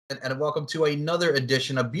And welcome to another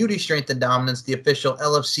edition of Beauty, Strength, and Dominance, the official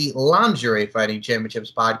LFC Lingerie Fighting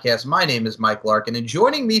Championships podcast. My name is Mike Larkin, and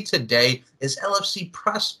joining me today is LFC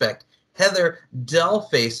prospect Heather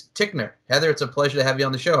Dollface Tickner. Heather, it's a pleasure to have you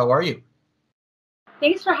on the show. How are you?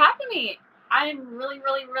 Thanks for having me. I'm really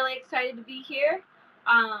excited to be here,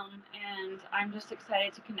 and I'm just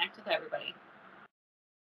excited to connect with everybody.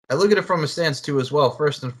 I look at it from a stance, too, as well.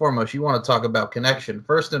 First and foremost, you want to talk about connection.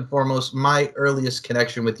 First and foremost, my earliest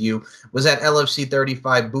connection with you was at LFC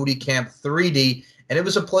 35 Booty Camp 3D, and it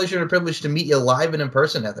was a pleasure and a privilege to meet you live and in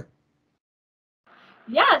person, Heather.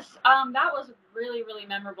 Yes, that was a really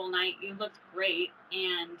memorable night. You looked great,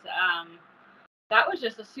 and that was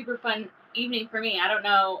just a super fun evening for me. I don't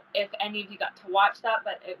know if any of you got to watch that,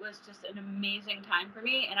 but it was just an amazing time for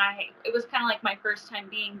me, and it was kind of like my first time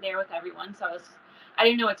being there with everyone, so I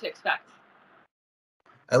didn't know what to expect.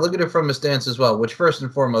 I look at it from a stance as well, which first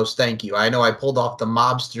and foremost, thank you. I know I pulled off the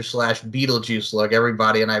mobster / Beetlejuice look,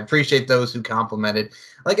 everybody, and I appreciate those who complimented.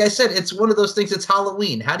 Like I said, it's one of those things, it's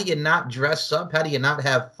Halloween. How do you not dress up? How do you not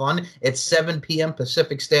have fun? It's 7 p.m.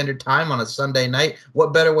 Pacific Standard Time on a Sunday night.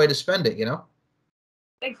 What better way to spend it, you know?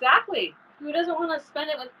 Exactly. Who doesn't want to spend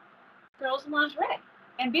it with girls in lingerie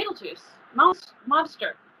and Beetlejuice?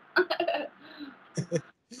 Mobster. That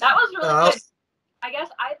was really good. I guess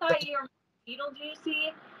I thought you were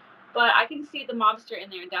Beetlejuicy, but I can see the mobster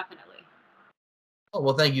in there definitely. Oh,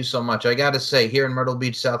 well, thank you so much. I got to say, here in Myrtle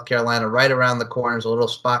Beach, South Carolina, right around the corner is a little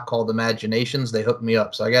spot called Imaginations. They hooked me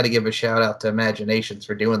up, so I got to give a shout out to Imaginations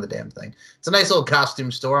for doing the damn thing. It's a nice little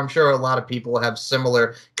costume store. I'm sure a lot of people have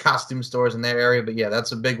similar costume stores in their area, but yeah,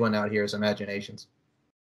 that's a big one out here is Imaginations.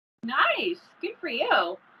 Nice. Good for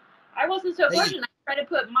you. I wasn't so fortunate. I tried to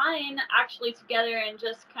put mine actually together and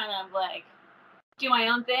just kind of like do my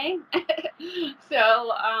own thing.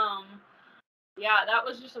 So, yeah, that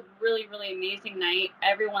was just a really amazing night.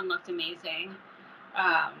 Everyone looked amazing.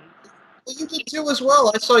 Well, you did too as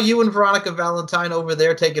well. I saw you and Veronica Valentine over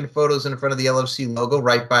there taking photos in front of the LFC logo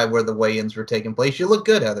right by where the weigh-ins were taking place. You look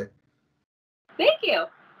good, Heather. Thank you.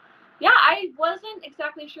 Yeah, I wasn't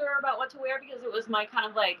exactly sure about what to wear because it was my kind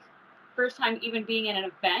of like first time even being in an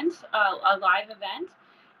event, a live event.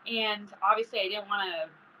 And obviously I didn't want to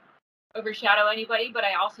overshadow anybody, but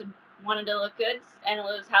I also wanted to look good, and it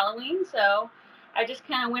was Halloween, so I just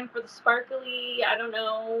kind of went for the sparkly, I don't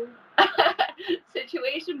know,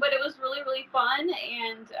 situation, but it was really fun.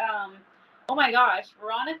 And oh my gosh,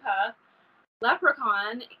 Veronica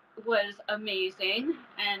Leprechaun was amazing,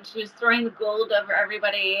 and she was throwing the gold over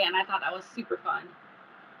everybody, and I thought that was super fun.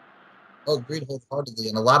 Oh, agreed wholeheartedly.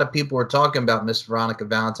 And a lot of people were talking about Miss Veronica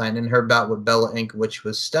Valentine in her bout with Bella Inc., which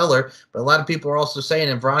was stellar. But a lot of people are also saying,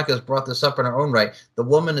 and Veronica has brought this up in her own right, the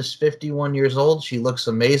woman is 51 years old. She looks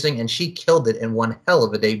amazing, and she killed it in one hell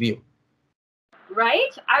of a debut.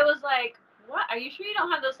 Right? I was like, what? Are you sure you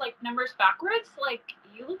don't have those like numbers backwards? Like,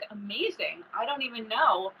 you look amazing. I don't even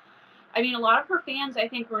know. I mean, a lot of her fans, I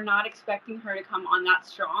think, were not expecting her to come on that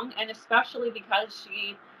strong, and especially because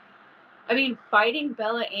fighting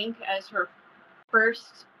Bella Inc. as her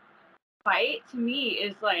first fight to me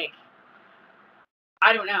is like,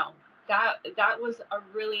 I don't know. That was a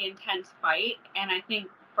really intense fight, and I think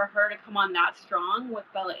for her to come on that strong with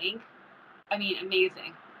Bella Inc.,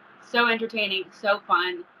 amazing. So entertaining, so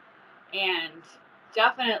fun, and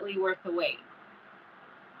definitely worth the wait.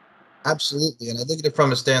 Absolutely, and I look at it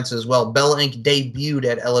from a stance as well. Bella Inc. debuted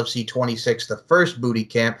at LFC 26, the first booty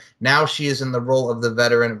camp. Now she is in the role of the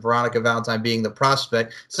veteran, Veronica Valentine being the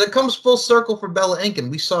prospect. So it comes full circle for Bella Inc., and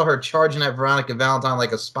we saw her charging at Veronica Valentine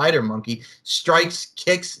like a spider monkey. Strikes,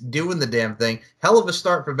 kicks, doing the damn thing. Hell of a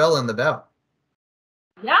start for Bella in the bout.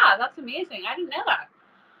 Yeah, that's amazing. I didn't know that.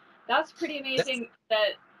 That's pretty amazing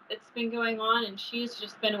that it's been going on, and she's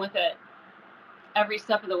just been with it every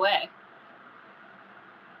step of the way.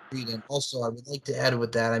 And also, I would like to add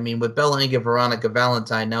with that, with Bella Inc. and Veronica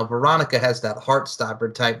Valentine, now Veronica has that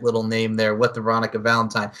Heartstopper type little name there with the Veronica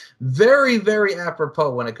Valentine. Very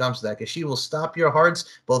apropos when it comes to that, because she will stop your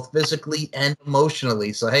hearts both physically and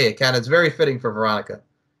emotionally. So, hey, it's very fitting for Veronica.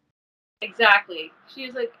 Exactly.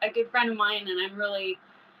 She's like a good friend of mine, and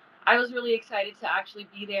I was really excited to actually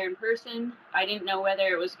be there in person. I didn't know whether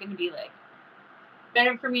it was going to be like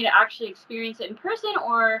better for me to actually experience it in person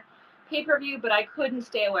or pay-per-view, but I couldn't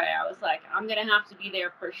stay away. I was like, I'm going to have to be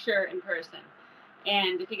there for sure in person.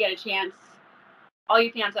 And if you get a chance, all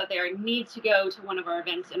you fans out there need to go to one of our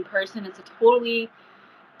events in person. It's a totally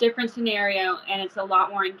different scenario, and it's a lot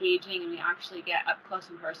more engaging, and we actually get up close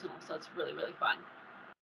and personal, so it's really fun.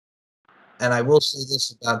 And I will say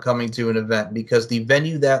this about coming to an event, because the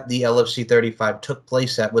venue that the LFC 35 took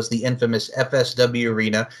place at was the infamous FSW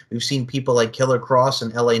Arena. We've seen people like Killer Cross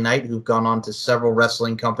and LA Knight who've gone on to several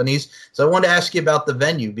wrestling companies. So I wanted to ask you about the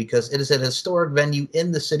venue, because it is an historic venue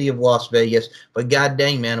in the city of Las Vegas. But god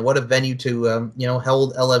dang, man, what a venue to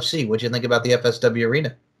hold LFC. What'd you think about the FSW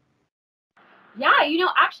Arena? Yeah,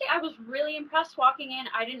 actually, I was really impressed walking in.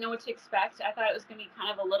 I didn't know what to expect. I thought it was going to be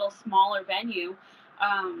kind of a little smaller venue.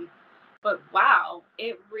 But wow,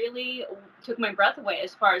 it really took my breath away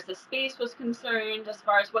as far as the space was concerned, as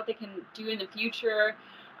far as what they can do in the future.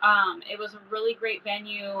 It was a really great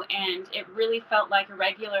venue, and it really felt like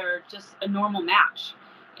just a normal match.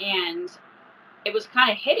 And it was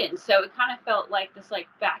kind of hidden, so it kind of felt like this like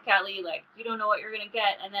back alley, like you don't know what you're gonna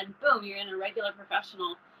get, and then boom, you're in a regular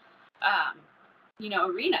professional um,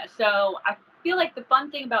 arena. So I feel like the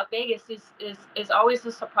fun thing about Vegas is always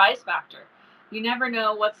the surprise factor. You never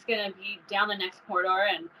know what's going to be down the next corridor,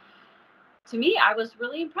 and to me, I was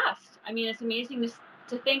really impressed. I mean, it's amazing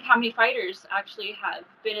to think how many fighters actually have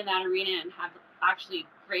been in that arena and have actually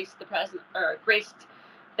graced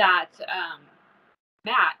that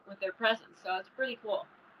mat with their presence. So it's pretty cool.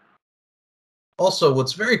 Also,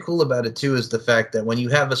 what's very cool about it too is the fact that when you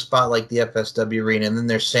have a spot like the FSW Arena, and then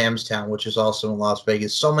there's Sam's Town, which is also in Las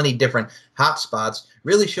Vegas, so many different hot spots,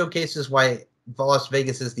 really showcases why Las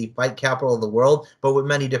Vegas is the fight capital of the world, but with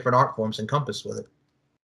many different art forms encompassed with it.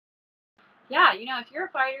 Yeah, if you're a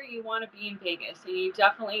fighter, you want to be in Vegas, and you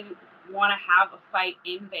definitely want to have a fight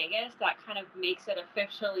in Vegas. That kind of makes it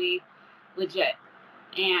officially legit.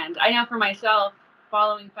 And I know for myself,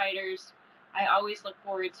 following fighters, I always look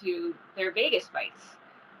forward to their Vegas fights.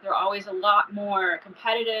 They're always a lot more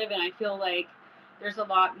competitive, and I feel like there's a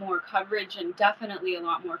lot more coverage and definitely a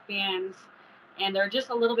lot more fans, and they're just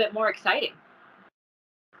a little bit more exciting.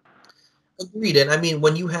 Agreed. And I mean,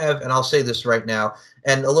 when you have, and I'll say this right now,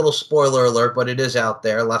 and a little spoiler alert, but it is out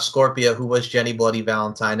there, La Scorpia, who was Jenny Bloody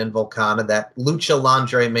Valentine, and Volcana, that Lucha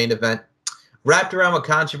Lingerie main event, wrapped around with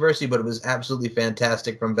controversy, but it was absolutely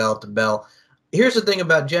fantastic from bell to bell. Here's the thing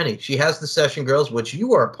about Jenny. She has the Session Girls, which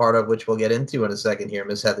you are a part of, which we'll get into in a second here.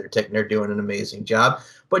 Miss Heather Tickner doing an amazing job.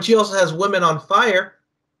 But she also has Women on Fire.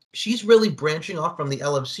 She's really branching off from the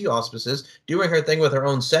LFC auspices, doing her thing with her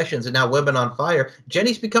own sessions, and now Women on Fire.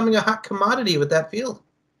 Jenny's becoming a hot commodity with that field.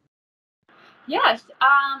 Yes,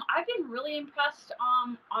 I've been really impressed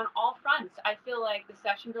on all fronts. I feel like the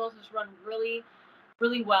Session Girls has run really,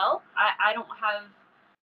 really well.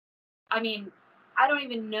 I mean, I don't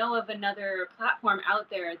even know of another platform out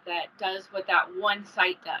there that does what that one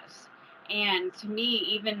site does. And to me,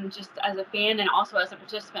 even just as a fan and also as a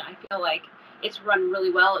participant, I feel like it's run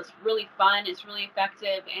really well. It's really fun, it's really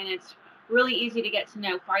effective, and it's really easy to get to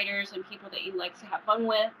know fighters and people that you like to have fun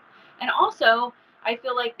with. And also, I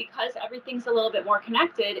feel like because everything's a little bit more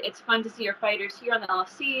connected, it's fun to see your fighters here on the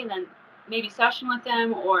LFC and then maybe session with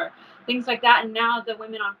them or things like that. And now the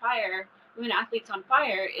Women Athletes on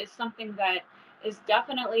Fire is something that is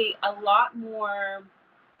definitely a lot more.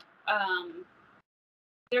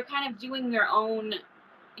 They're kind of doing their own,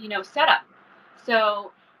 setup.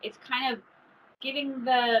 So it's kind of giving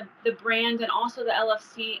the brand and also the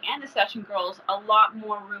LFC and the Session Girls a lot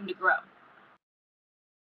more room to grow.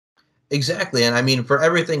 Exactly. And I mean, for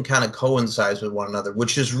everything kind of coincides with one another,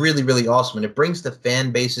 which is really, really awesome. And it brings the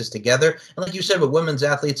fan bases together. And like you said, with Women's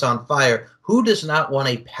Athletes on Fire, who does not want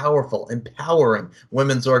a powerful, empowering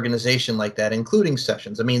women's organization like that, including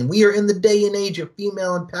Sessions? I mean, we are in the day and age of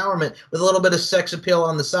female empowerment with a little bit of sex appeal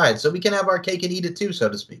on the side. So we can have our cake and eat it too, so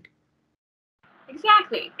to speak.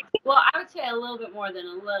 Exactly. Well, I would say a little bit more than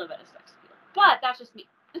a little bit of sex appeal, but that's just me.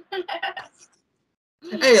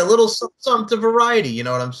 Hey, a little something to variety, you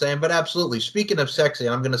know what I'm saying? But absolutely. Speaking of sexy,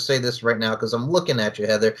 I'm going to say this right now because I'm looking at you,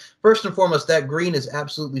 Heather. First and foremost, that green is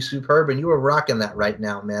absolutely superb, and you are rocking that right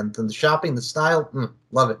now, man. The shopping, the style,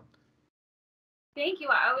 love it. Thank you.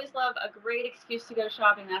 I always love a great excuse to go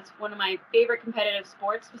shopping. That's one of my favorite competitive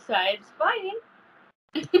sports besides fighting.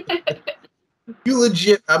 You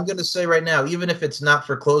legit, I'm going to say right now, even if it's not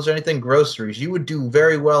for clothes or anything, groceries, you would do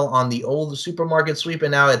very well on the old supermarket sweep,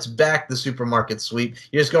 and now it's back the supermarket sweep.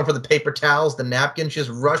 You're just going for the paper towels, the napkins, just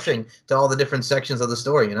rushing to all the different sections of the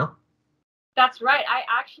store, you know? That's right. I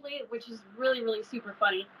actually, which is really, really super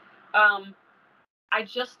funny, I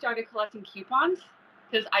just started collecting coupons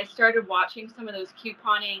because I started watching some of those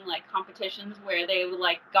couponing like competitions where they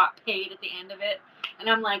like got paid at the end of it, and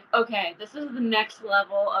I'm like, okay, this is the next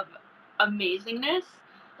level of amazingness.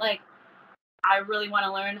 Like, I really want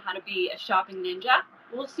to learn how to be a shopping ninja.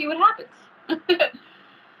 We'll see what happens.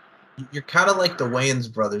 You're kind of like the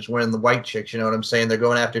Wayans brothers wearing the white chicks. You know what I'm saying? They're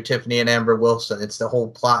going after Tiffany and Amber Wilson. It's the whole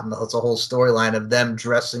plot and it's a whole storyline of them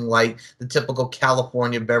dressing like the typical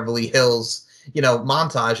California Beverly Hills,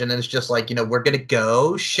 montage. And then it's just like, we're going to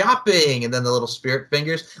go shopping. And then the little spirit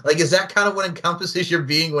fingers. Like, is that kind of what encompasses your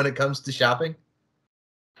being when it comes to shopping?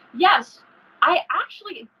 Yes, I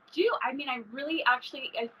actually do. I mean, I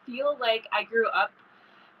feel like I grew up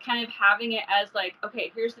kind of having it as like,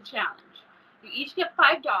 okay, here's the challenge. You each get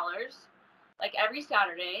 $5, like every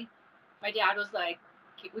Saturday. My dad was like,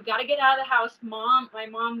 we got to get out of the house. My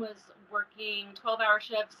mom was working 12-hour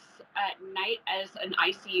shifts at night as an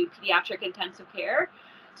ICU, pediatric intensive care.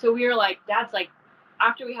 So we were like, Dad's like,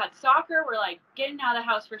 after we had soccer, we're like, getting out of the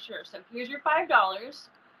house for sure. So here's your $5.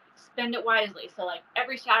 Spend it wisely. So like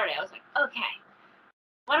every Saturday, I was like, okay,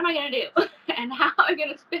 what am I going to do? And how am I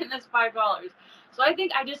going to spend this $5? So I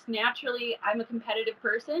think I just naturally, I'm a competitive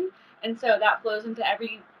person. And so that flows into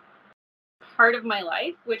every part of my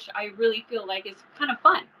life, which I really feel like is kind of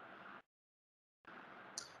fun.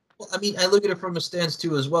 Well, I mean, I look at it from a stance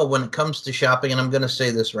too as well when it comes to shopping, and I'm going to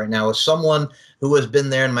say this right now as someone who has been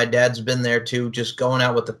there, and my dad's been there too, just going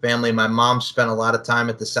out with the family. My mom spent a lot of time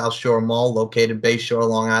at the South Shore Mall, located Bay Shore,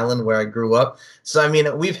 Long Island, where I grew up. So I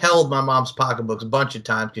mean, we've held my mom's pocketbooks a bunch of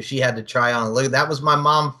times because she had to try on. Look, that was my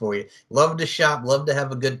mom for you. Loved to shop, loved to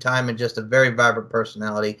have a good time, and just a very vibrant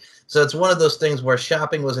personality. So it's one of those things where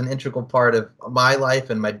shopping was an integral part of my life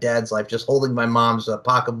and my dad's life, just holding my mom's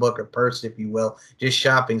pocketbook or purse, if you will, just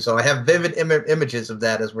shopping. So I have vivid images of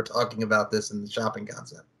that as we're talking about this in the shopping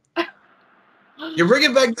concept. You're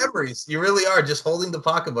bringing back memories. You really are, just holding the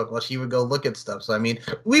pocketbook while she would go look at stuff. So, I mean,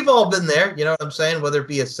 we've all been there, you know what I'm saying? Whether it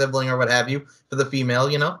be a sibling or what have you for the female,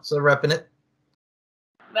 so repping it.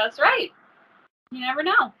 That's right. You never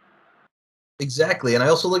know. Exactly. And I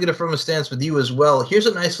also look at it from a stance with you as well. Here's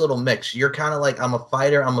a nice little mix. You're kind of like, I'm a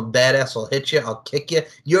fighter. I'm a badass. I'll hit you. I'll kick you.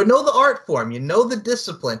 You know the art form. You know the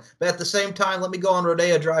discipline. But at the same time, let me go on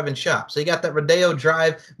Rodeo Drive and shop. So you got that Rodeo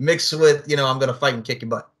Drive mixed with, I'm going to fight and kick your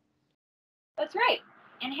butt. That's right.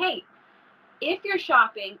 And hey, if you're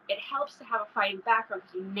shopping, it helps to have a fighting background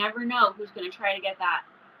because you never know who's going to try to get that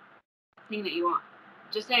thing that you want.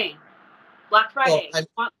 Just saying. Black Friday. You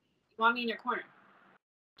want me in your corner.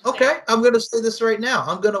 Okay, I'm going to say this right now.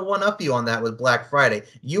 I'm going to one-up you on that with Black Friday.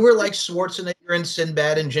 You were like Schwarzenegger and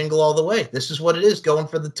Sinbad and Jingle All the Way. This is what it is, going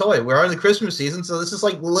for the toy. We're in the Christmas season, so this is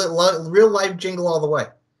like real-life Jingle All the Way.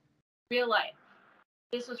 Real life.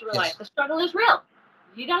 This is real life. The struggle is real.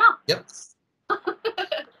 You don't know. Yep.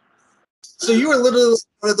 So you were literally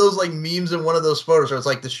one of those like memes in one of those photos where it's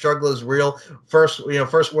like the struggle is real,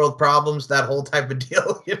 first world problems, that whole type of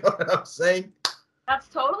deal. You know what I'm saying? That's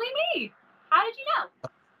totally me. How did you know?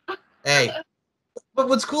 Hey, but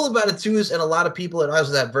what's cool about it too is, and a lot of people, it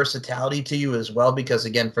has that versatility to you as well, because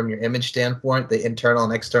again, from your image standpoint, the internal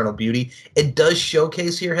and external beauty, it does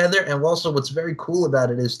showcase here, Heather. And also what's very cool about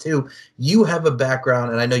it is too, you have a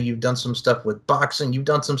background, and I know you've done some stuff with boxing, you've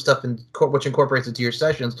done some stuff which incorporates into your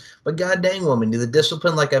sessions, but god dang woman, the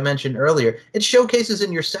discipline, like I mentioned earlier, it showcases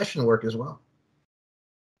in your session work as well.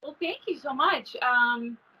 Well, thank you so much.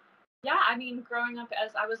 Yeah, I mean, growing up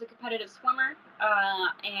as I was a competitive swimmer,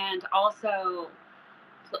 and also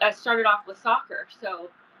I started off with soccer, so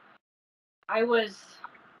I was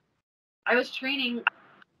training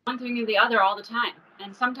one thing or the other all the time,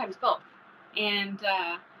 and sometimes both. And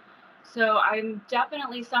so I'm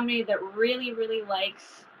definitely somebody that really, really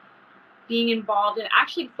likes being involved and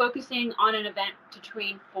actually focusing on an event to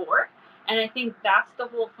train for. And I think that's the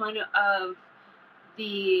whole fun of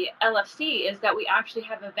the LFC, is that we actually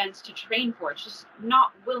have events to train for. It's just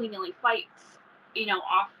not willy-nilly fights,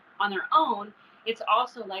 off on their own. It's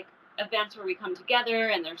also like events where we come together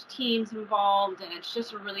and there's teams involved, and it's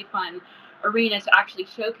just a really fun arena to actually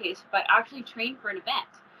showcase, but actually train for an event.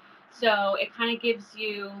 So it kind of gives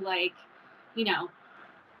you like,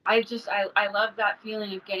 I love that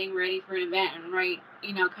feeling of getting ready for an event, and right,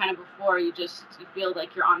 kind of before you feel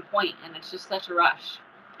like you're on point, and it's just such a rush.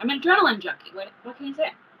 I'm an adrenaline junkie. What can you say?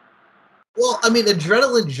 Well, I mean,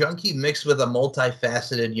 adrenaline junkie mixed with a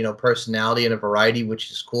multifaceted, personality and a variety, which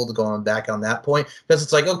is cool to go on back on that point, because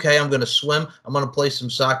it's like, okay, I'm going to swim, I'm going to play some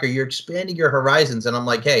soccer. You're expanding your horizons, and I'm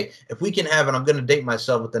like, hey, if we can have it, I'm going to date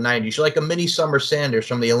myself with the 90s. You're like a mini Summer Sanders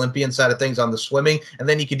from the Olympian side of things on the swimming, and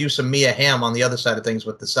then you could do some Mia Hamm on the other side of things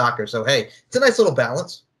with the soccer. So, hey, it's a nice little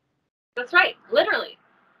balance. That's right. Literally.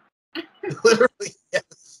 Literally,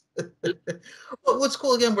 yes. Well, what's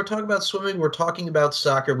cool again? We're talking about swimming. We're talking about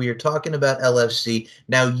soccer. We are talking about LFC.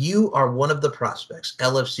 Now, you are one of the prospects,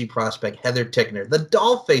 LFC prospect Heather Tickner, the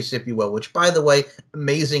Dollface, if you will. Which, by the way,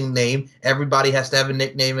 amazing name. Everybody has to have a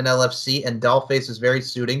nickname in LFC, and Dollface is very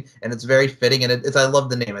suiting and it's very fitting. And I love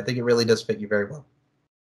the name. I think it really does fit you very well.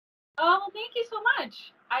 Oh, well, thank you so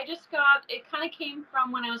much. I just got it. Kind of came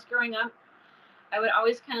from when I was growing up. I would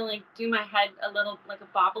always kind of like do my head a little like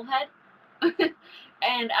a bobblehead.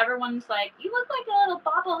 And everyone's like, "You look like a little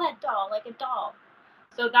bobblehead doll, like a doll."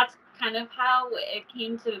 So that's kind of how it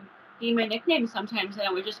came to be my nickname sometimes. And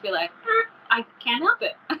I would just be like, I can't help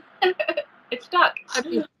it. It stuck. I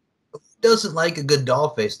mean, who doesn't like a good doll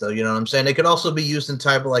face, though? You know what I'm saying? It could also be used in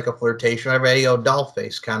type of like a flirtation, a radio doll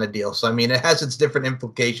face kind of deal. So, I mean, it has its different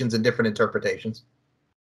implications and different interpretations.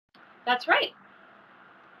 That's right.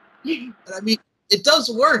 And I mean, it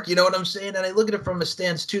does work, you know what I'm saying? And I look at it from a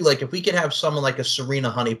stance too. Like if we could have someone like a Serena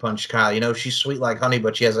Honey Punch Kyle, you know, she's sweet like honey,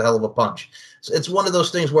 but she has a hell of a punch. So it's one of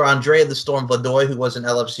those things where Andrea the Storm Vladoy, who was an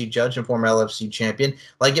LFC judge and former LFC champion,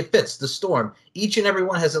 like it fits the Storm. Each and every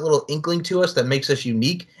one has a little inkling to us that makes us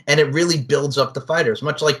unique, and it really builds up the fighters,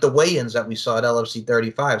 much like the weigh-ins that we saw at LFC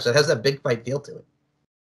 35. So it has that big fight feel to it.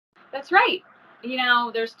 That's right. You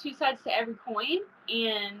know, there's two sides to every coin,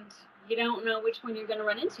 and you don't know which one you're going to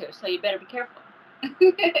run into, so you better be careful.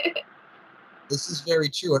 This is very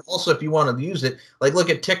true. And also, if you want to use it, like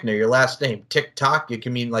look at Tickner, your last name, TikTok. It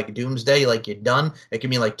can mean like doomsday, like you're done. It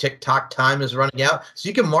can mean like TikTok time is running out. So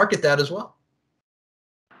you can market that as well.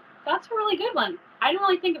 That's a really good one. I didn't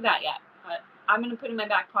really think of that yet, but I'm going to put it in my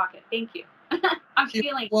back pocket. Thank you. I'm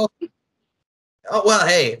feeling. Well, oh, well,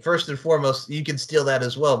 hey, first and foremost, you can steal that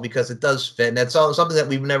as well because it does fit. And it's all something that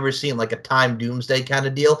we've never seen, like a time doomsday kind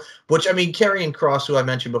of deal. Which, I mean, Karrion Kross, who I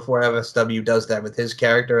mentioned before, FSW, does that with his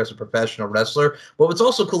character as a professional wrestler. But what's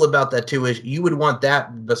also cool about that, too, is you would want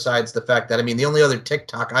that besides the fact that, I mean, the only other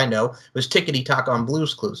TikTok I know was Tickety Talk on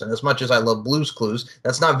Blues Clues. And as much as I love Blues Clues,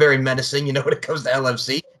 that's not very menacing, you know, when it comes to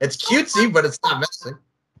LFC. It's cutesy, but it's not menacing.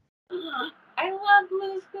 I love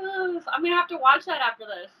Blues Clues. I'm going to have to watch that after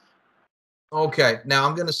this. Okay, now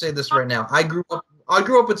I'm gonna say this right now. I grew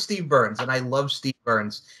up with Steve Burns, and I love Steve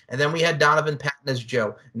Burns. And then we had Donovan Patton as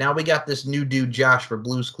Joe. Now we got this new dude, Josh, for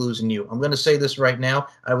Blues Clues and you. I'm gonna say this right now.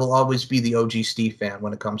 I will always be the OG Steve fan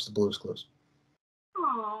when it comes to Blues Clues.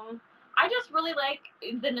 Oh, I just really like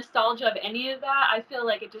the nostalgia of any of that. I feel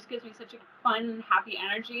like it just gives me such a fun and happy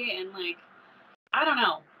energy, and like, I don't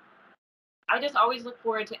know. I just always look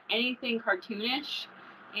forward to anything cartoonish,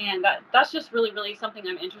 and that's just really, really something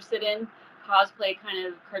I'm interested in. Cosplay kind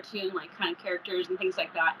of cartoon, like kind of characters and things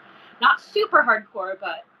like that. Not super hardcore,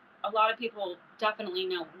 but a lot of people definitely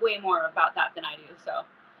know way more about that than I do. So,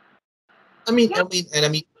 I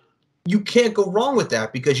mean, you can't go wrong with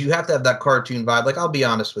that because you have to have that cartoon vibe. Like I'll be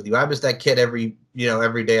honest with you, I was that kid every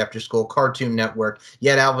day after school. Cartoon Network. You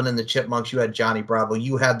had Alvin and the Chipmunks. You had Johnny Bravo.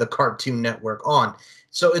 You had the Cartoon Network on.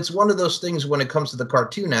 So it's one of those things when it comes to the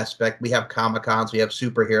cartoon aspect. We have Comic-Cons, we have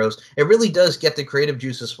superheroes. It really does get the creative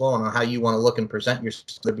juices flowing on how you want to look and present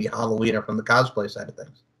yourself, to be Halloween or from the cosplay side of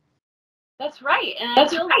things. that's right. And I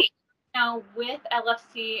feel like, with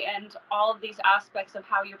LFC and all of these aspects of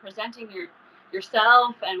how you're presenting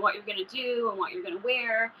yourself and what you're going to do and what you're going to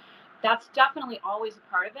wear, that's definitely always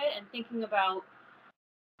a part of it. And thinking about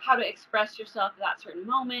how to express yourself at that certain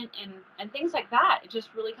moment and things like that, it just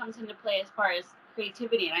really comes into play as far as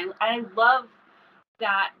creativity. And I love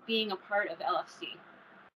that being a part of LFC.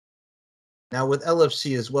 Now, with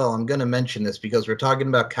LFC as well, I'm going to mention this because we're talking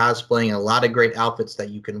about cosplaying and a lot of great outfits that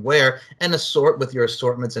you can wear and assort with your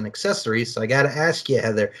assortments and accessories. So I got to ask you,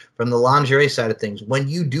 Heather, from the lingerie side of things, when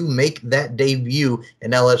you do make that debut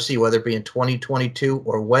in LFC, whether it be in 2022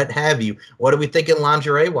 or what have you, what are we thinking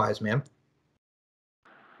lingerie-wise, ma'am?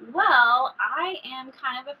 Well, I am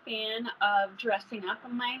kind of a fan of dressing up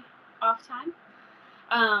on my off time.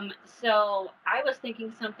 So I was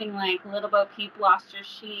thinking something like Little Bo Peep lost her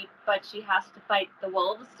sheep, but she has to fight the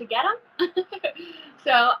wolves to get them.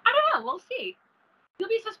 So I don't know. We'll see.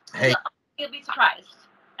 Hey, You'll be surprised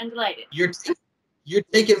and delighted. you're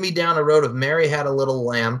taking me down a road of Mary Had a Little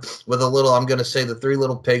Lamb with a little, I'm going to say the Three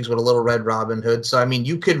Little Pigs with a little Red Robin Hood. So, I mean,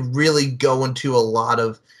 you could really go into a lot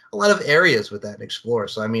of areas with that and explore.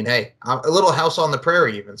 So, I mean, hey, a little House on the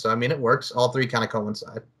Prairie even. So, I mean, it works. All three kind of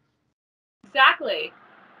coincide. Exactly.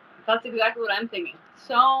 That's exactly what I'm thinking.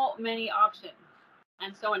 So many options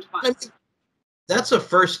and so much fun. That's a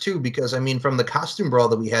first too, because I mean, from the costume brawl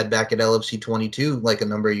that we had back at LFC 22, like a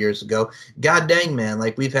number of years ago, god dang man,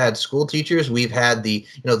 like we've had school teachers, we've had the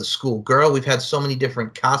school girl, we've had so many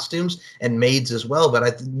different costumes and maids as well,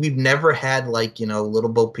 but we've never had like Little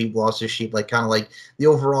Bo Peep lost his sheep, like kind of like the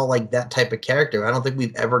overall like that type of character. I don't think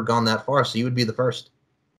we've ever gone that far, so you would be the first.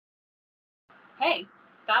 Hey,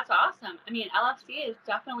 that's awesome. I mean, LFC is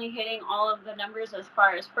definitely hitting all of the numbers as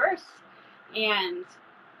far as first, and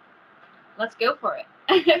let's go for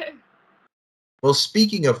it. Well,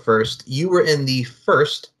 speaking of first, you were in the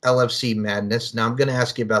first LFC Madness. Now, I'm going to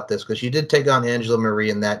ask you about this because you did take on Angela Marie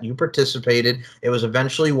in that. You participated. It was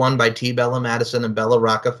eventually won by T. Bella Madison and Bella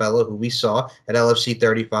Rockefeller, who we saw at LFC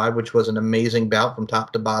 35, which was an amazing bout from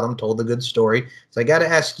top to bottom, told a good story. So I got to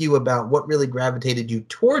ask you about what really gravitated you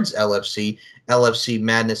towards LFC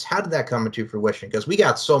Madness. How did that come into fruition? Because we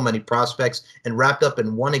got so many prospects and wrapped up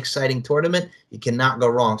in one exciting tournament. You cannot go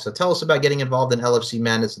wrong. So tell us about getting involved in LFC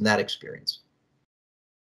Madness and that experience.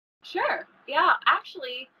 Sure. Yeah,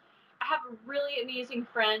 actually, I have a really amazing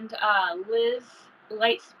friend, Liz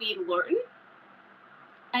Lightspeed Lorton,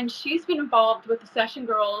 and she's been involved with the Session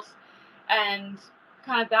Girls and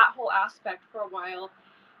kind of that whole aspect for a while.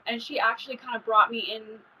 And she actually kind of brought me in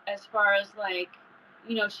as far as like,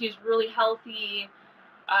 she's really healthy.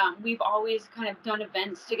 We've always kind of done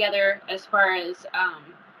events together as far as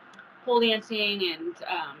pole dancing and,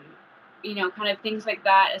 kind of things like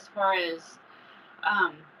that as far as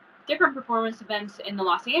different performance events in the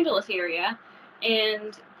Los Angeles area.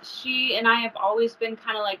 And she and I have always been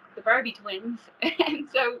kind of like the Barbie twins. And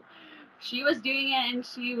so she was doing it and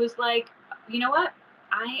she was like, you know what?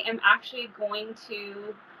 I am actually going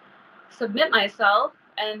to submit myself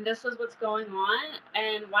and this is what's going on.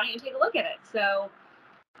 And why don't you take a look at it? So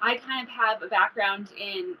I kind of have a background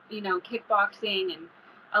in, kickboxing and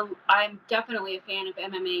I'm definitely a fan of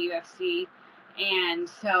MMA, UFC. And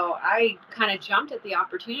so I kind of jumped at the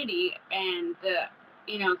opportunity and the,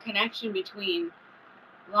 connection between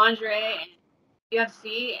lingerie and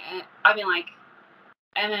UFC. And I mean, like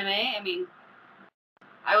MMA,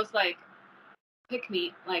 I was like, pick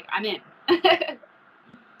me, like I'm in.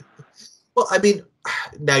 Well, I mean,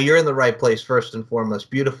 now you're in the right place first and foremost.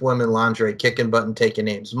 Beautiful women lingerie, kicking butt and taking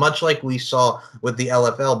names, much like we saw with the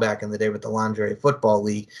LFL back in the day with the Lingerie Football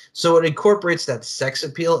League. So it incorporates that sex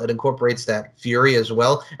appeal. It incorporates that fury as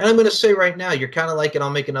well. And I'm going to say right now, you're kind of like, and I'll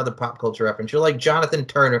make another pop culture reference. You're like Jonathan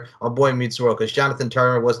Turner on Boy Meets World, because Jonathan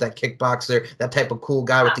Turner was that kickboxer, that type of cool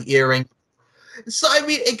guy with the earring. So, I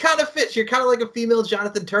mean, it kind of fits. You're kind of like a female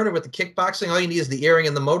Jonathan Turner with the kickboxing. All you need is the earring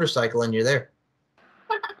and the motorcycle, and you're there.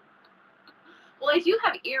 Well, I do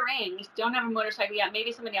have earrings. Don't have a motorcycle yet.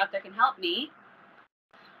 Maybe somebody out there can help me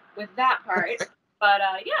with that part. But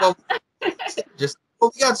yeah.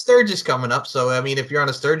 Well, we got Sturgis coming up, so I mean, if you're on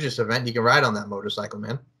a Sturgis event, you can ride on that motorcycle,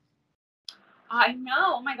 man. I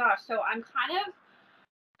know. Oh my gosh. So I'm kind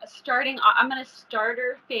of starting. I'm in a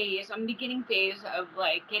starter phase. I'm beginning phase of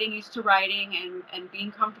like getting used to riding and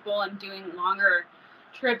being comfortable and doing longer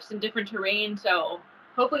trips in different terrain. So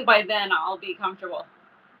hopefully by then I'll be comfortable.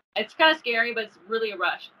 It's kind of scary, but it's really a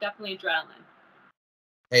rush. Definitely adrenaline.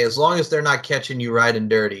 Hey, as long as they're not catching you riding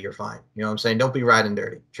dirty, you're fine. You know what I'm saying? Don't be riding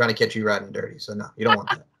dirty. I'm trying to catch you riding dirty. So no, you don't want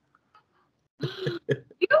that.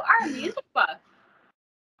 You are a music buff.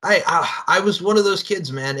 I was one of those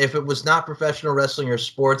kids, man. If it was not professional wrestling or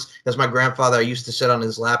sports, as my grandfather, I used to sit on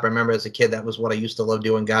his lap. I remember as a kid, that was what I used to love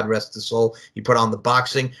doing. God rest his soul. He put on the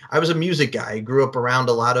boxing. I was a music guy. I grew up around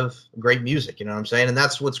a lot of great music, you know what I'm saying? And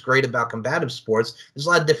that's what's great about combative sports. There's a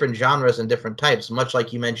lot of different genres and different types. Much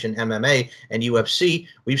like you mentioned MMA and UFC,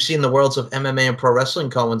 we've seen the worlds of MMA and pro wrestling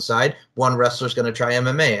coincide. One wrestler's going to try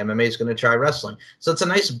MMA. MMA is going to try wrestling. So it's a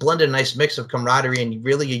nice blended, nice mix of camaraderie and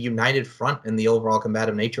really a united front in the overall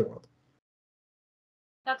combative nature world.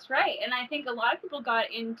 That's right. And I think a lot of people got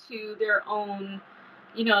into their own,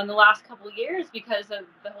 in the last couple of years because of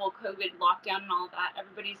the whole COVID lockdown and all that.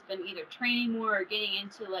 Everybody's been either training more or getting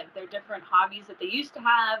into like their different hobbies that they used to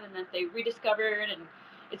have and that they rediscovered. And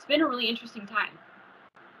it's been a really interesting time.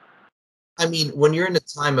 I mean, when you're in a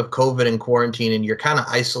time of COVID and quarantine and you're kind of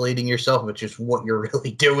isolating yourself, which is what you're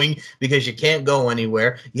really doing because you can't go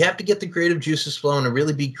anywhere, you have to get the creative juices flowing and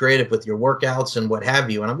really be creative with your workouts and what have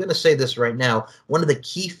you. And I'm going to say this right now. One of the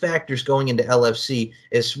key factors going into LFC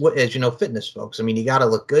is, fitness, folks. I mean, you got to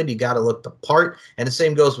look good. You got to look the part. And the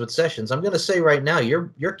same goes with sessions. I'm going to say right now, you're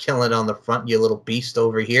killing it on the front, you little beast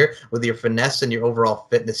over here with your finesse and your overall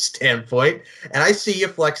fitness standpoint. And I see you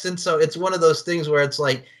flexing. So it's one of those things where it's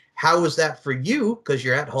like, how is that for you? Because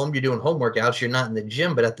you're at home, you're doing home workouts, you're not in the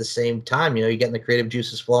gym, but at the same time, you're getting the creative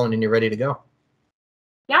juices flowing and you're ready to go.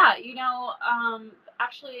 Yeah,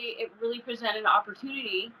 actually, it really presented an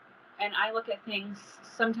opportunity, and I look at things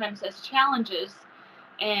sometimes as challenges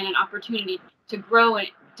and an opportunity to grow in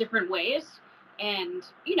different ways. And,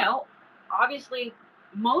 obviously,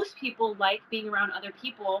 most people like being around other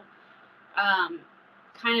people,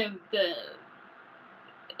 kind of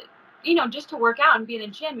just to work out and be in the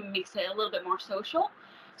gym makes it a little bit more social.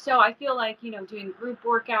 So I feel like, doing group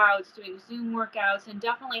workouts, doing Zoom workouts, and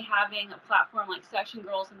definitely having a platform like Session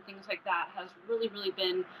Girls and things like that has really, really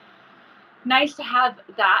been nice to have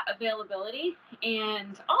that availability.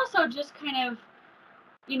 And also just kind of,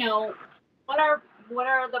 what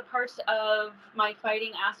are the parts of my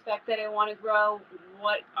fighting aspect that I want to grow?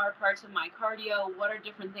 What are parts of my cardio? What are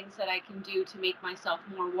different things that I can do to make myself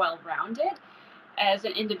more well-rounded as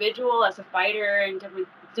an individual, as a fighter, in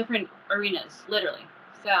different arenas, literally.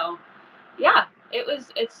 So yeah,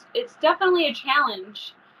 it's definitely a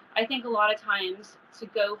challenge. I think a lot of times to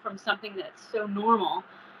go from something that's so normal,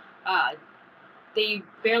 that you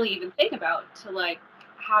barely even think about, to like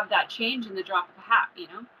have that change in the drop of a hat.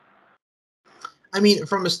 I mean,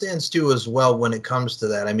 from a stance too, as well, when it comes to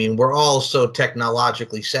that. I mean, we're all so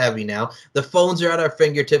technologically savvy now. The phones are at our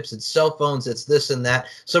fingertips. It's cell phones. It's this and that.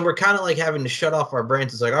 So we're kind of like having to shut off our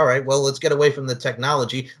brains. It's like, all right, well, let's get away from the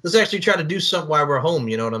technology. Let's actually try to do something while we're home.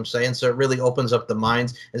 You know what I'm saying? So it really opens up the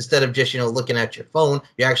minds. Instead of just, looking at your phone,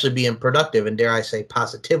 you're actually being productive, and dare I say,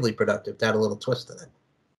 positively productive. To add a little twist to that.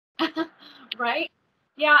 Right?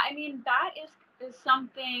 Yeah, I mean, that is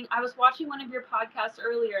something. I was watching one of your podcasts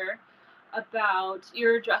earlier about,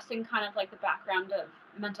 you're addressing kind of like the background of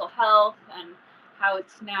mental health and how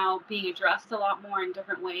it's now being addressed a lot more in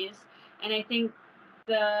different ways. And I think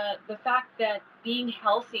the fact that being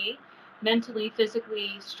healthy, mentally,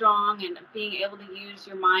 physically strong, and being able to use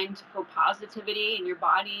your mind for positivity in your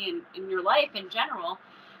body and in your life in general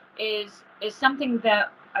is something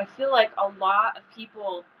that I feel like a lot of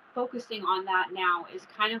people focusing on that now is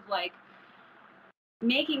kind of like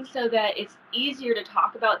making so that it's easier to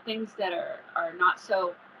talk about things that are not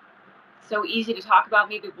so easy to talk about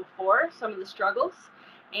maybe before, some of the struggles.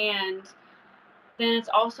 And then it's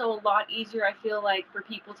also a lot easier, I feel like, for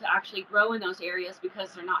people to actually grow in those areas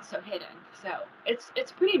because they're not so hidden. So it's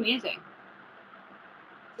pretty amazing.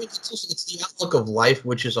 It's the outlook of life,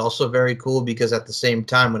 which is also very cool, because at the same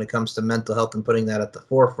time, when it comes to mental health and putting that at the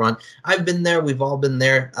forefront, I've been there. We've all been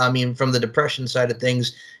there. I mean, from the depression side of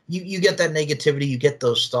things, you get that negativity, you get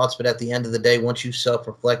those thoughts, but at the end of the day, once you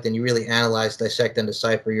self-reflect and you really analyze, dissect, and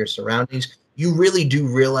decipher your surroundings, you really do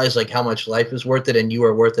realize like how much life is worth it, and you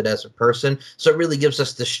are worth it as a person. So it really gives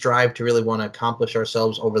us the strive to really want to accomplish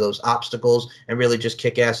ourselves over those obstacles and really just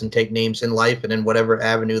kick ass and take names in life and in whatever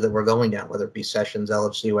avenue that we're going down, whether it be Sessions,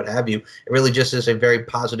 LFC, what have you. It really just is a very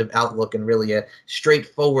positive outlook and really a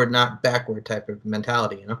straightforward, not backward type of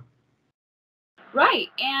mentality, Right.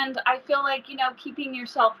 And I feel like, keeping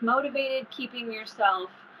yourself motivated, keeping yourself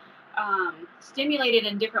stimulated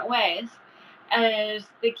in different ways is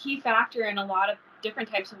the key factor in a lot of different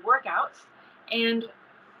types of workouts. And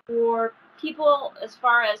for people, as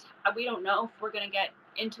far as we don't know if we're going to get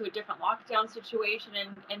into a different lockdown situation,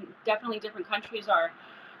 and definitely different countries are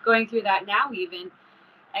going through that now even,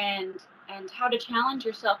 and how to challenge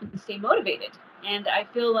yourself and stay motivated. And I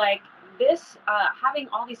feel like this, having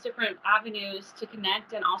all these different avenues to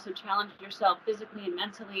connect and also challenge yourself physically and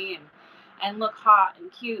mentally, and look hot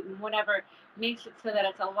and cute and whatever, makes it so that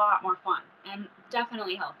it's a lot more fun and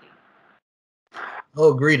definitely healthy.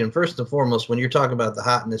 Oh, agreed. And first and foremost, when you're talking about the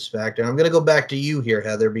hotness factor, I'm going to go back to you here,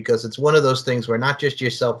 Heather, because it's one of those things where not just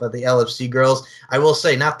yourself at the LFC girls, I will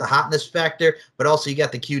say not the hotness factor, but also you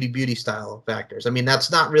got the cutie beauty style factors. I mean, that's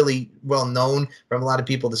not really well known from a lot of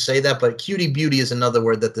people to say that, but cutie beauty is another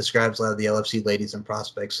word that describes a lot of the LFC ladies and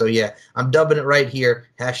prospects. So yeah, I'm dubbing it right here,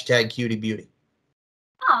 hashtag cutie beauty.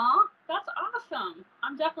 Oh, that's awesome.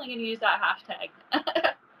 I'm definitely going to use that hashtag.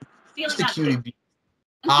 Stealing the cutie beauty.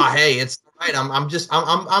 Hey, it's right.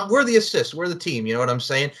 We're the assist. We're the team. You know what I'm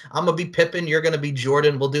saying? I'm gonna be Pippen. You're gonna be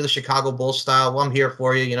Jordan. We'll do the Chicago Bulls style. Well, I'm here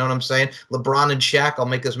for you. You know what I'm saying? LeBron and Shaq. I'll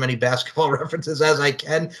make as many basketball references as I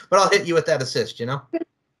can, but I'll hit you with that assist. Awesome.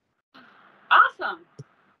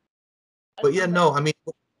 But yeah, no, I mean,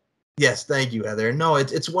 yes, thank you, Heather. No,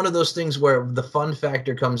 it's one of those things where the fun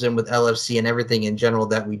factor comes in with LFC and everything in general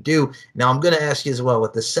that we do. Now, I'm going to ask you as well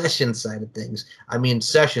with the session side of things. I mean,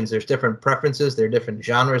 sessions, there's different preferences, there are different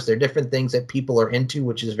genres, there are different things that people are into,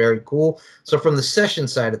 which is very cool. So from the session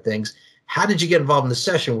side of things, how did you get involved in the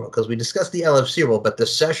session world? Because we discussed the LFC world, but the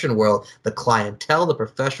session world, the clientele, the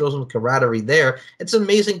professionalism, camaraderie there, it's an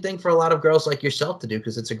amazing thing for a lot of girls like yourself to do,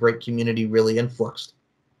 because it's a great community, really influxed.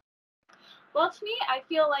 Well, to me, I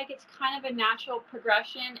feel like it's kind of a natural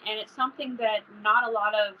progression, and it's something that not a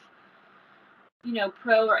lot of,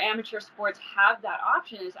 pro or amateur sports have that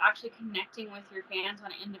option, is actually connecting with your fans on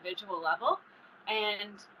an individual level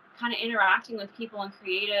and kind of interacting with people in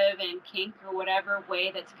creative and kink or whatever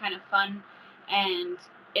way that's kind of fun, and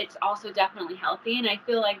it's also definitely healthy. And I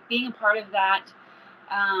feel like being a part of that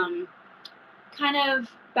um, kind of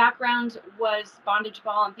background was bondage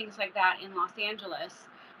ball and things like that in Los Angeles.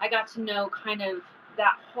 I got to know kind of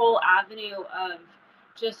that whole avenue of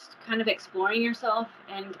just kind of exploring yourself,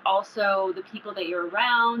 and also the people that you're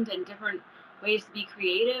around and different ways to be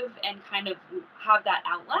creative and kind of have that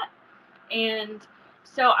outlet. And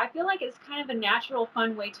so I feel like it's kind of a natural,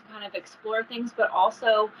 fun way to kind of explore things, but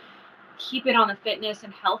also keep it on the fitness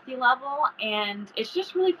and healthy level. And it's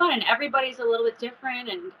just really fun. And everybody's a little bit different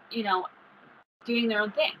and, doing their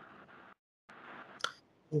own thing.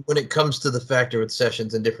 When it comes to the factor with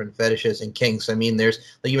sessions and different fetishes and kinks, I mean, there's,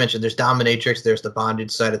 like you mentioned, there's dominatrix, there's the bondage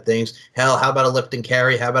side of things. Hell, how about a lift and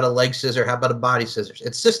carry? How about a leg scissor? How about a body scissors?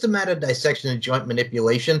 It's systematic dissection and joint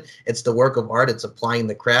manipulation. It's the work of art. It's applying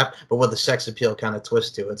the craft, but with a sex appeal kind of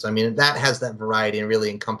twist to it. So, I mean, that has that variety and really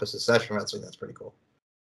encompasses session wrestling. That's pretty cool.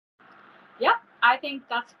 Yep, I think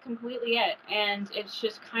that's completely it. And it's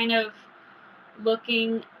just kind of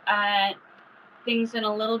looking at things in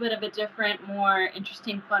a little bit of a different, more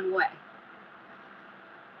interesting, fun way.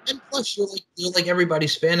 And plus, you're like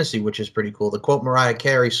everybody's fantasy, which is pretty cool. To quote Mariah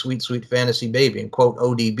Carey, "Sweet, sweet fantasy baby," and quote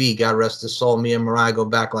ODB, "God rest his soul, me and Mariah go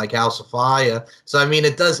back like House of Fire." So I mean,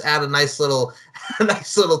 it does add a nice little, a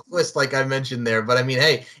nice little twist, like I mentioned there. But I mean,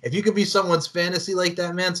 hey, if you could be someone's fantasy like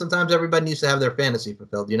that, man, sometimes everybody needs to have their fantasy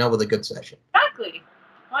fulfilled, with a good session. Exactly.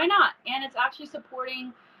 Why not? And it's actually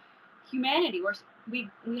supporting humanity. We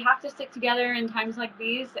have to stick together in times like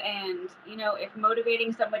these, and if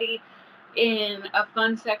motivating somebody in a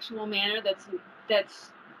fun sexual manner that's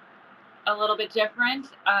a little bit different,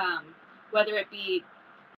 whether it be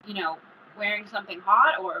wearing something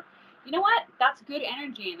hot, or that's good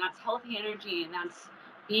energy, and that's healthy energy, and that's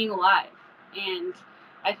being alive. And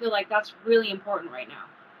I feel like that's really important right now.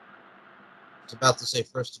 About to say,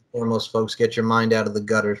 first and foremost, folks, get your mind out of the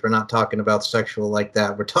gutters. We're not talking about sexual like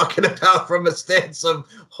that. We're talking about from a stance of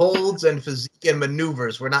holds and physique and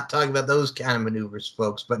maneuvers. We're not talking about those kind of maneuvers,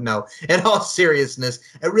 folks. But no, in all seriousness,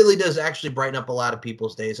 it really does actually brighten up a lot of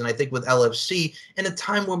people's days. And I think with LFC, in a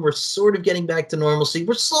time when we're sort of getting back to normalcy,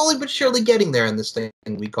 we're slowly but surely getting there in this thing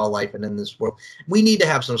we call life and in this world. We need to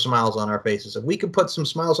have some smiles on our faces. If we can put some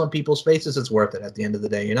smiles on people's faces, it's worth it at the end of the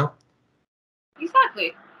day,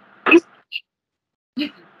 Exactly.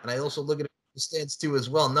 And I also look at it from the stance too as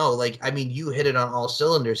well. No, like, I mean, you hit it on all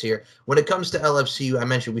cylinders here. When it comes to LFC, I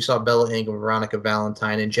mentioned we saw Bella Ingham, Veronica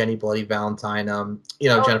Valentine, and Jenny Bloody Valentine,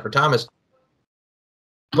 Jennifer Thomas.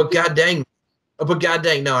 But god dang,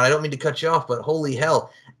 no, and I don't mean to cut you off, but holy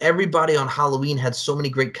hell, everybody on Halloween had so many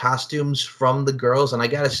great costumes from the girls, and I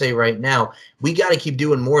gotta say right now, we gotta keep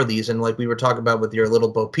doing more of these. And like we were talking about with your little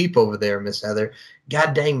Bo Peep over there, Miss Heather,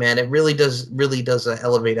 god dang, man, it really does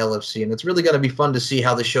elevate LFC, and it's really gonna be fun to see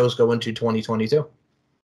how the shows go into 2022.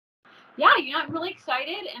 Yeah, I'm really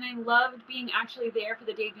excited, and I loved being actually there for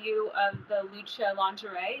the debut of the Lucha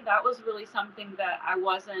lingerie. That was really something that I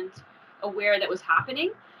wasn't aware that was happening.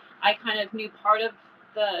 I kind of knew part of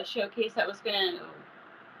the showcase that was going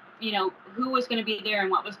to, who was going to be there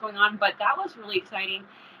and what was going on, but that was really exciting.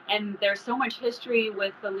 And there's so much history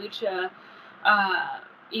with the Lucha,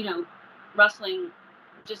 wrestling,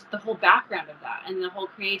 just the whole background of that and the whole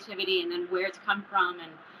creativity and then where it's come from.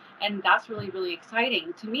 And that's really, really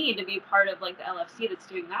exciting to me to be part of like the LFC that's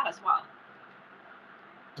doing that as well.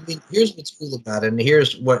 I mean, here's what's cool about it, and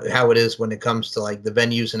here's how it is when it comes to like the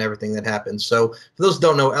venues and everything that happens. So, for those who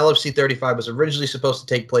don't know, LFC 35 was originally supposed to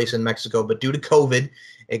take place in Mexico, but due to COVID,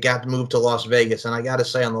 it got moved to Las Vegas. And I got to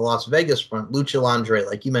say, on the Las Vegas front, Lucha Lingerie,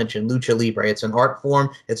 like you mentioned, Lucha Libre, it's an art form.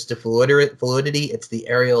 It's the fluidity, it's the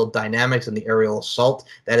aerial dynamics and the aerial assault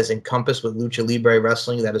that is encompassed with Lucha Libre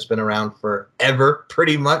wrestling that has been around forever,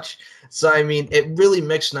 pretty much. So, I mean, it really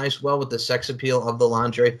mixed nice well with the sex appeal of the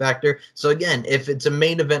lingerie factor. So, again, if it's a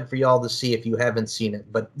main event for y'all to see if you haven't seen it,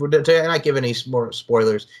 but we're not giving any more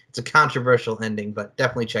spoilers. It's a controversial ending, but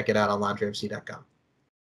definitely check it out on lingeриefc.com.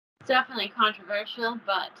 Definitely controversial,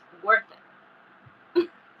 but worth it.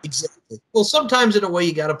 Exactly. Well, sometimes in a way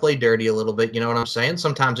you got to play dirty a little bit. You know what I'm saying?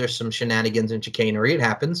 Sometimes there's some shenanigans and chicanery. It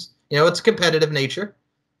happens. It's competitive nature.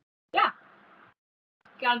 Yeah.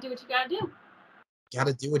 Gotta do what you gotta do. Got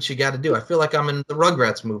to do what you got to do. I feel like I'm in the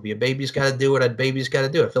Rugrats movie. A baby's got to do what a baby's got to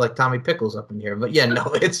do. I feel like Tommy Pickles up in here. But yeah, no,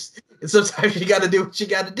 it's sometimes you got to do what you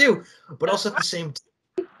got to do. But also at the same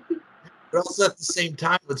time, But also at the same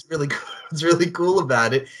time, what's really cool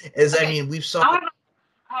about it is, Okay, I mean, we've saw. now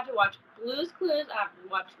I have to watch Blue's Clues. I have to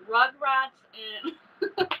watch Rugrats,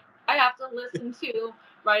 and I have to listen to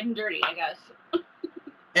Riding Dirty, I guess.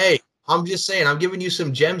 Hey, I'm just saying, I'm giving you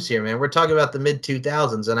some gems here, man. We're talking about the mid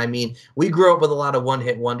 2000s, and I mean, we grew up with a lot of one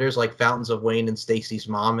hit wonders like Fountains of Wayne and Stacy's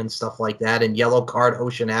Mom and stuff like that, and Yellow Card,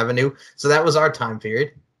 Ocean Avenue. So that was our time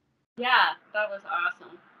period. Yeah, that was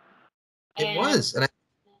awesome. It And was, and I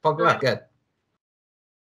fuck Destroy around. Good.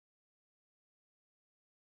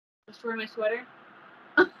 My Sweater.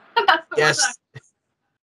 That's the one Yes,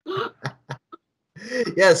 that.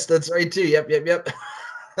 yes, that's right too. Yep.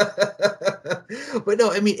 But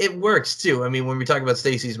no, I mean it works too. I mean, when we talk about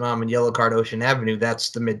Stacy's Mom and Yellow Card Ocean Avenue, that's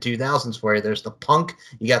the mid 2000s for you. There's the punk,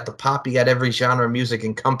 you got the pop, you got every genre of music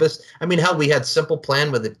encompassed. I mean, hell, we had Simple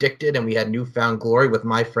Plan with Addicted, and we had Newfound Glory with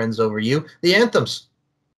My Friends Over You. The anthems.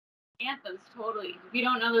 Anthems, totally. If you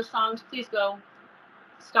don't know those songs, please go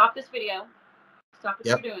stop this video. Stop what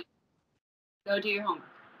Yep. you're doing. Go do your homework.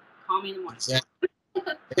 Call me in the morning. Exactly.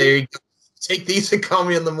 There you go. Take these and call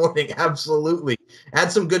me in the morning. Absolutely.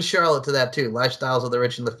 Add some good Charlotte to that too. Lifestyles of the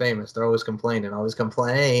rich and the famous. They're always complaining, always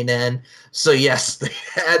complaining. So yes,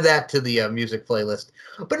 add that to the music playlist.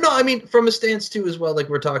 But no, I mean from a stance too as well. Like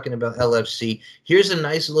we're talking about LFC. Here's a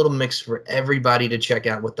nice little mix for everybody to check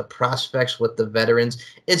out with the prospects, with the veterans.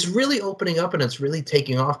 It's really opening up and it's really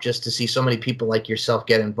taking off just to see so many people like yourself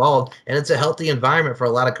get involved. And it's a healthy environment for a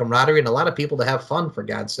lot of camaraderie and a lot of people to have fun. For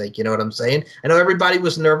God's sake, you know what I'm saying? I know everybody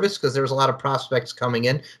was nervous because there was a lot of prospects coming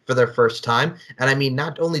in for their first time. And I mean,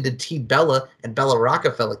 not only did T Bella and Bella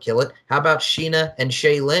Rockefeller kill it, how about Sheena and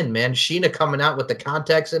Shaylin, man? Sheena coming out with the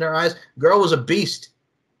contacts in her eyes. Girl was a beast.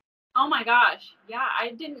 Oh my gosh. Yeah,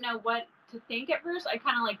 I didn't know what to think at first. I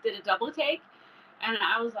kind of like did a double take and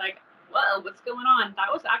I was like, whoa, what's going on? That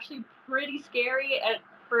was actually pretty scary at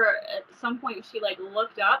some point she like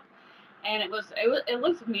looked up and it looks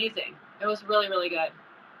amazing. It was really, really good.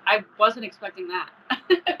 I wasn't expecting that.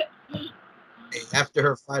 After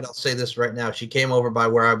her fight, I'll say this right now. She came over by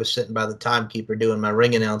where I was sitting by the timekeeper doing my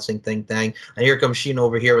ring announcing thing. And here comes Sheena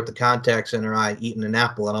over here with the contacts in her eye eating an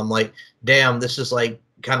apple. And I'm like, damn, this is like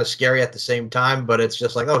kind of scary at the same time. But it's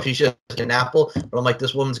just like, oh, she's just an apple. But I'm like,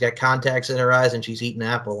 this woman's got contacts in her eyes and she's eating an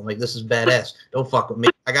apple. I'm like, this is badass. Don't fuck with me.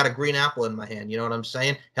 I got a green apple in my hand. You know what I'm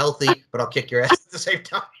saying? Healthy, but I'll kick your ass at the same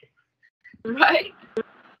time. Right?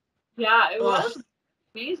 Yeah, it was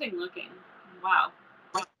amazing looking. Wow.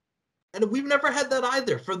 And we've never had that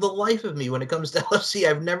either. For the life of me, when it comes to LFC,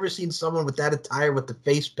 I've never seen someone with that attire, with the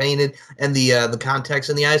face painted and the contacts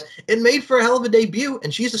in the eyes. It made for a hell of a debut,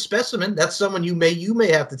 and she's a specimen. That's someone you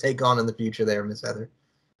may have to take on in the future, there, Miss Heather.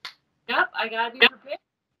 Yep, I gotta be prepared.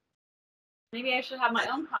 Maybe I should have my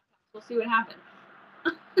own contacts. We'll see what happens.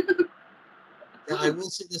 Now, I will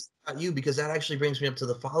say this about you because that actually brings me up to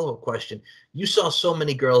the follow-up question. You saw so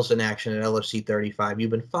many girls in action at LFC 35. You've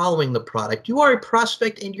been following the product. You are a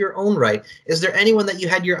prospect in your own right. Is there anyone that you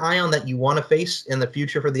had your eye on that you want to face in the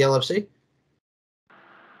future for the LFC?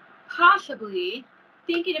 Possibly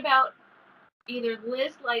thinking about either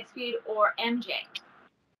Liz Lightspeed or MJ.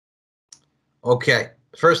 Okay.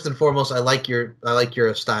 First and foremost, I like your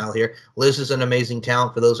style here. Liz is an amazing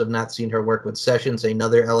talent. For those who have not seen her work with Sessions,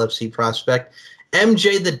 another LFC prospect.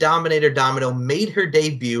 MJ the Dominator Domino made her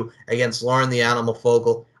debut against Lauren the Animal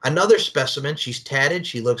Fogel. Another specimen. She's tatted.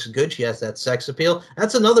 She looks good. She has that sex appeal.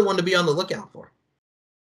 That's another one to be on the lookout for.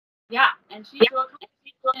 Yeah, and she's real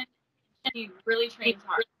confident. She really trains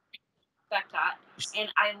hard. Respect that. And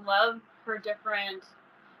I love her different.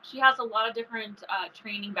 She has a lot of different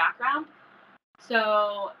training background.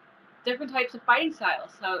 So different types of fighting styles.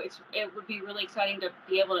 So it would be really exciting to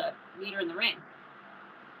be able to meet her in the ring.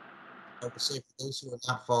 I would say for those who are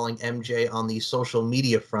not following MJ on the social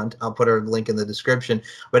media front, I'll put her link in the description.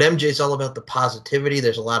 But MJ is all about the positivity.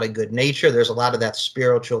 There's a lot of good nature. There's a lot of that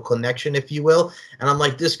spiritual connection, if you will. And I'm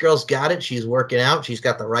like, this girl's got it. She's working out. She's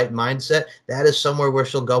got the right mindset. That is somewhere where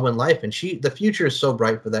she'll go in life. And the future is so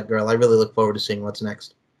bright for that girl. I really look forward to seeing what's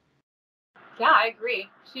next. Yeah, I agree.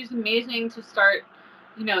 She's amazing to start.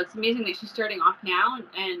 It's amazing that she's starting off now,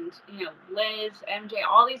 and Liz, MJ,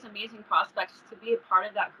 all these amazing prospects to be a part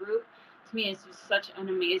of that group. To me, is just such an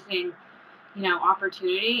amazing,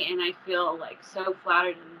 opportunity, and I feel like so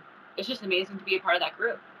flattered, and it's just amazing to be a part of that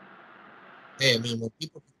group. Hey, I mean, when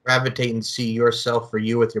people gravitate and see yourself for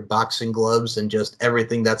you with your boxing gloves and just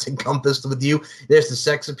everything that's encompassed with you, there's the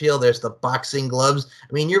sex appeal, there's the boxing gloves.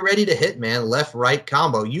 I mean, you're ready to hit, man. Left, right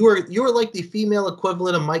combo. You were like the female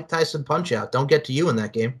equivalent of Mike Tyson Punch Out. Don't get to you in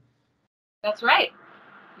that game. That's right.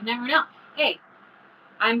 You never know. Hey,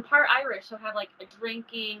 I'm part Irish, so I have like a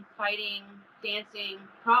drinking, fighting, dancing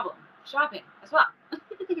problem. shopping as well.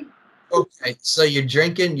 Okay, so you're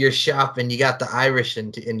drinking, you're shopping, you got the Irish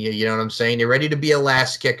in you, you know what I'm saying? You're ready to be a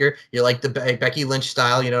last kicker. You're like the Becky Lynch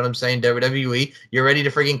style, you know what I'm saying? WWE. You're ready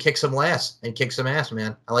to friggin' kick some ass and kick some ass,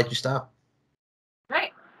 man. I like your style.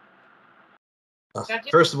 Right.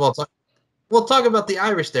 First of all, we'll talk about the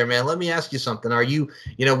Irish there, man. Let me ask you something. Are you,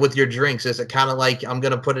 with your drinks, is it kind of like, I'm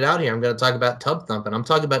going to put it out here, I'm going to talk about tub thumping. I'm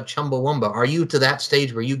talking about Chumbawamba. Are you to that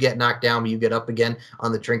stage where you get knocked down, but you get up again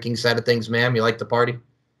on the drinking side of things, ma'am? You like to party?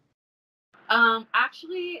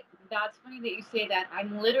 Actually, that's funny that you say that.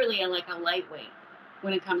 I'm literally like a lightweight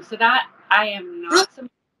when it comes to that. I am not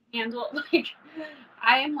somebody to handle, like,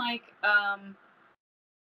 I am like, I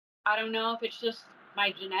don't know if it's just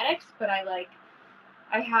my genetics, but I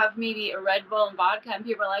have maybe a Red Bull and vodka, and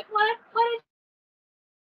people are like, what is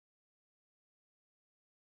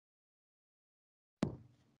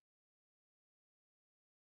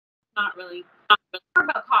not really more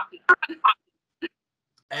about coffee.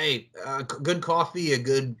 Hey, good coffee, a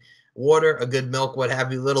good water, a good milk, what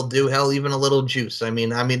have you, little do, hell, even a little juice. I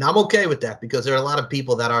mean, I'm okay with that because there are a lot of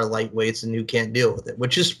people that are lightweights and who can't deal with it,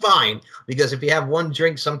 which is fine because if you have one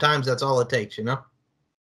drink, sometimes that's all it takes, you know?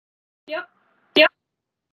 Yep.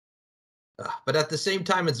 But at the same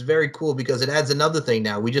time, it's very cool because it adds another thing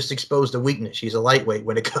now. We just exposed a weakness. She's a lightweight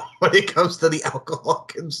when it comes to the alcohol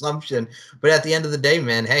consumption. But at the end of the day,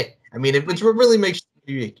 man, hey, I mean, it's what really makes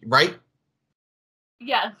you unique, right?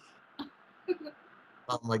 Yes.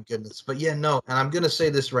 Oh my goodness. But yeah, no, and I'm going to say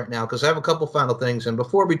this right now because I have a couple final things. And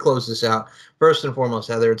before we close this out, first and foremost,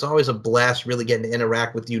 Heather, it's always a blast really getting to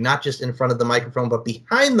interact with you, not just in front of the microphone, but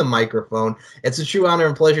behind the microphone. It's a true honor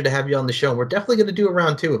and pleasure to have you on the show. We're definitely going to do a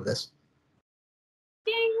round 2 of this.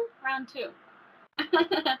 Ding, round 2.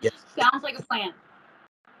 Yes. Sounds like a plan.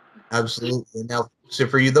 Absolutely. Now, so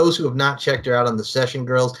for you, those who have not checked her out on the Session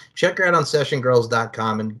Girls, check her out on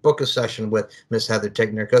sessiongirls.com and book a session with Miss Heather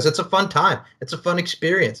Tickner because it's a fun time. It's a fun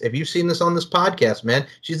experience. If you've seen this on this podcast, man,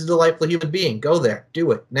 she's a delightful human being. Go there.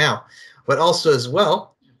 Do it now. But also as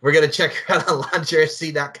well, we're going to check her out on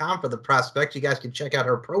lingerie.com for the prospect. You guys can check out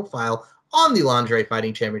her profile on the Lingerie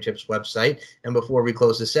Fighting Championships website. And before we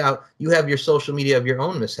close this out, you have your social media of your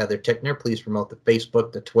own, Miss Heather Tickner. Please promote the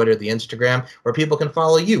Facebook, the Twitter, the Instagram, where people can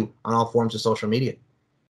follow you on all forms of social media.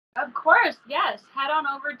 Of course, yes. Head on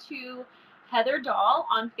over to Heather Doll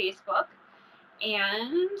on Facebook.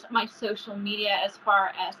 And my social media as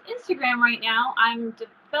far as Instagram right now, I'm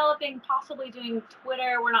developing, possibly doing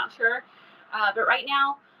Twitter. We're not sure. But right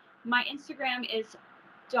now, my Instagram is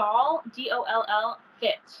doll, DOLL,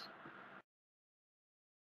 fit.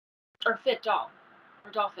 Or fit doll. Or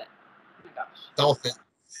doll fit. Oh my gosh. Dolphin.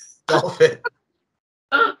 Dolphin.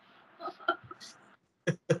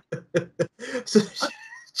 So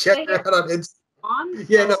check her out on Instagram.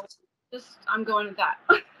 Yeah, no. I'm going with that.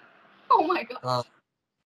 Oh my gosh.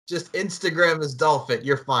 Just Instagram is Dolphin.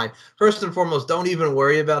 You're fine. First and foremost, don't even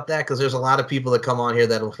worry about that because there's a lot of people that come on here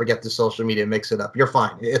that'll forget the social media, mix it up. You're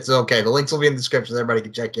fine. It's okay. The links will be in the description. Everybody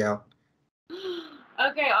can check you out.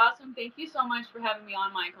 Okay, awesome. Thank you so much for having me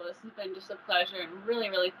on, Michael. This has been just a pleasure and really,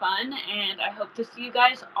 really fun. And I hope to see you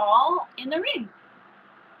guys all in the ring.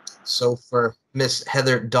 So for Miss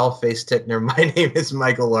Heather Dollface Tickner, my name is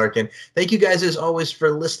Michael Larkin. Thank you guys, as always,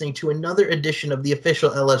 for listening to another edition of the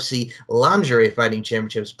official LFC Lingerie Fighting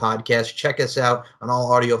Championships podcast. Check us out on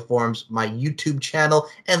all audio forms, my YouTube channel,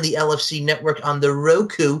 and the LFC network on the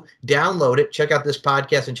Roku. Download it. Check out this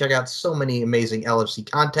podcast and check out so many amazing LFC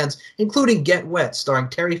contents, including Get Wet, starring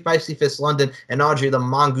Terry Feisty Fist London and Audrey the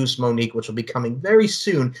Mongoose Monique, which will be coming very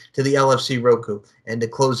soon to the LFC Roku. And to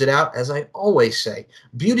close it out, as I always say,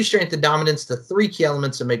 beauty, strength, and dominance, the 3 key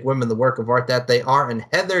elements that make women the work of art that they are. And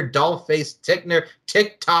Heather Dollface Tickner,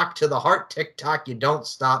 TikTok to the heart, TikTok, you don't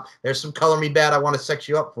stop. There's some color me bad. I want to sex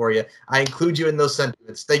you up for you. I include you in those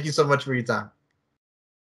sentiments. Thank you so much for your time.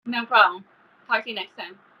 No problem. Talk to you next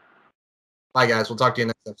time. Bye, guys. We'll talk to you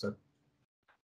next episode.